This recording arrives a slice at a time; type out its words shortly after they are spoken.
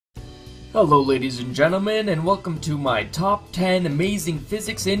Hello ladies and gentlemen, and welcome to my top 10 amazing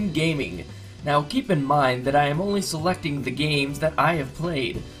physics in gaming. Now keep in mind that I am only selecting the games that I have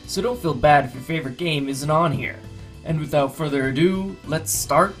played, so don't feel bad if your favorite game isn't on here. And without further ado, let's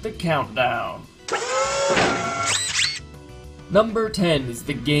start the countdown. Number 10 is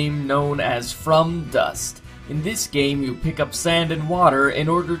the game known as From Dust. In this game you pick up sand and water in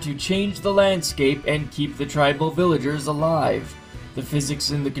order to change the landscape and keep the tribal villagers alive. The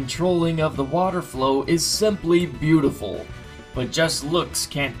physics in the controlling of the water flow is simply beautiful. But just looks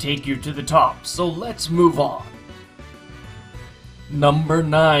can't take you to the top, so let's move on. Number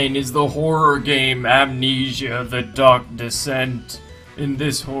 9 is the horror game Amnesia: The Dark Descent. In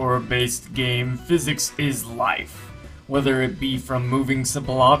this horror-based game, physics is life. Whether it be from moving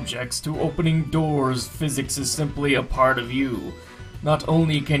simple objects to opening doors, physics is simply a part of you. Not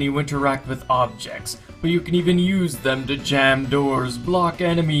only can you interact with objects, but you can even use them to jam doors, block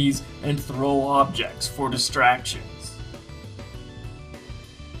enemies, and throw objects for distractions.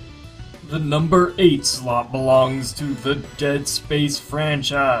 The number 8 slot belongs to the Dead Space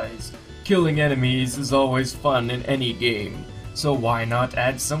franchise. Killing enemies is always fun in any game, so why not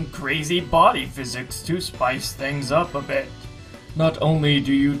add some crazy body physics to spice things up a bit? Not only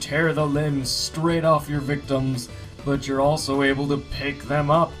do you tear the limbs straight off your victims, but you're also able to pick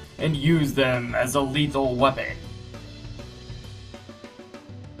them up and use them as a lethal weapon.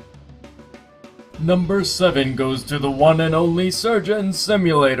 Number 7 goes to the one and only Surgeon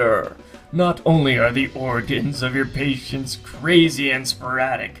Simulator. Not only are the organs of your patients crazy and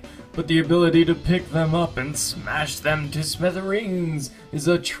sporadic, but the ability to pick them up and smash them to smithereens is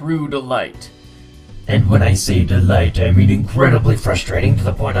a true delight. And when I say delight, I mean incredibly frustrating to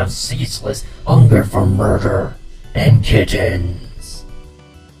the point of ceaseless hunger for murder and kittens.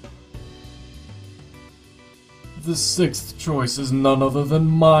 The 6th choice is none other than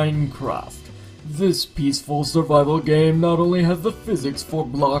Minecraft. This peaceful survival game not only has the physics for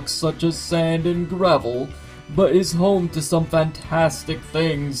blocks such as sand and gravel, but is home to some fantastic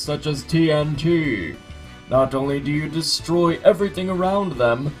things such as TNT. Not only do you destroy everything around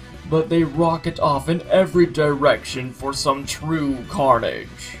them, but they rocket off in every direction for some true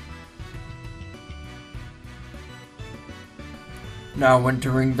carnage. Now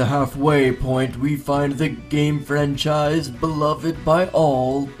entering the halfway point, we find the game franchise beloved by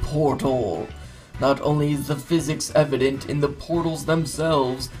all, Portal. Not only is the physics evident in the portals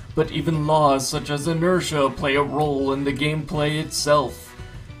themselves, but even laws such as inertia play a role in the gameplay itself.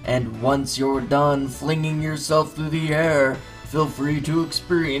 And once you're done flinging yourself through the air, feel free to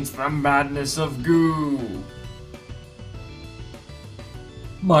experience the madness of goo.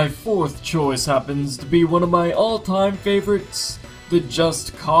 My 4th choice happens to be one of my all-time favorites, the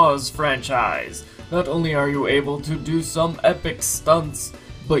Just Cause franchise. Not only are you able to do some epic stunts,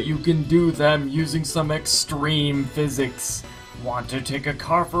 but you can do them using some extreme physics. Want to take a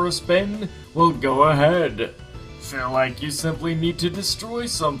car for a spin? Well, go ahead. Feel like you simply need to destroy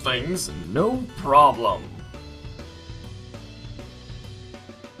some things? No problem.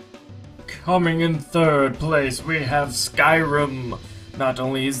 Coming in 3rd place, we have Skyrim. Not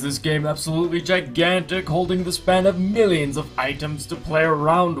only is this game absolutely gigantic, holding the span of millions of items to play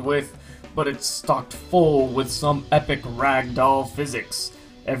around with, but it's stocked full with some epic ragdoll physics.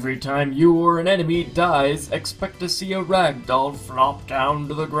 Every time you or an enemy dies, expect to see a ragdoll flop down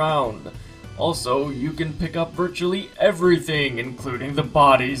to the ground. Also, you can pick up virtually everything, including the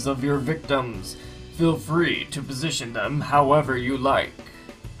bodies of your victims. Feel free to position them however you like.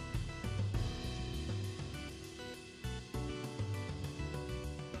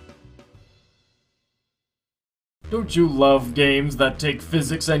 Don't you love games that take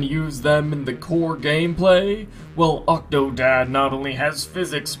physics and use them in the core gameplay? Well, Octodad not only has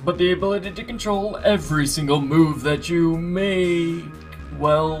physics, but the ability to control every single move that you make.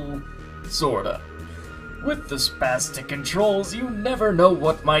 Well, sorta. With the spastic controls, you never know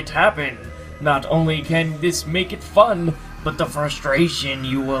what might happen. Not only can this make it fun, but the frustration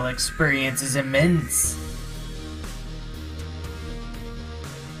you will experience is immense.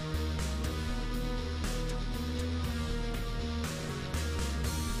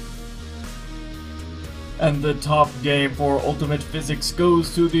 And the top game for Ultimate Physics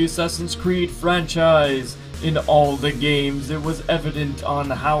goes to the Assassin's Creed franchise. In all the games, it was evident on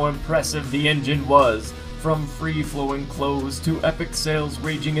how impressive the engine was. From free-flowing clothes to epic sails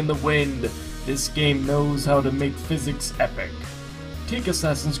raging in the wind, this game knows how to make physics epic. Take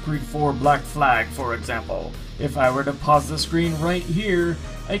Assassin's Creed 4 Black Flag, for example. If I were to pause the screen right here,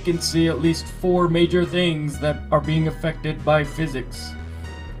 I can see at least 4 major things that are being affected by physics.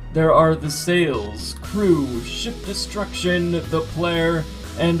 There are the sails, crew, ship destruction, the player,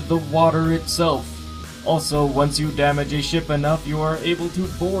 and the water itself. Also, once you damage a ship enough, you are able to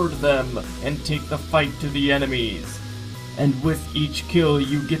board them and take the fight to the enemies. And with each kill,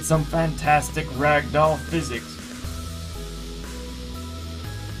 you get some fantastic ragdoll physics.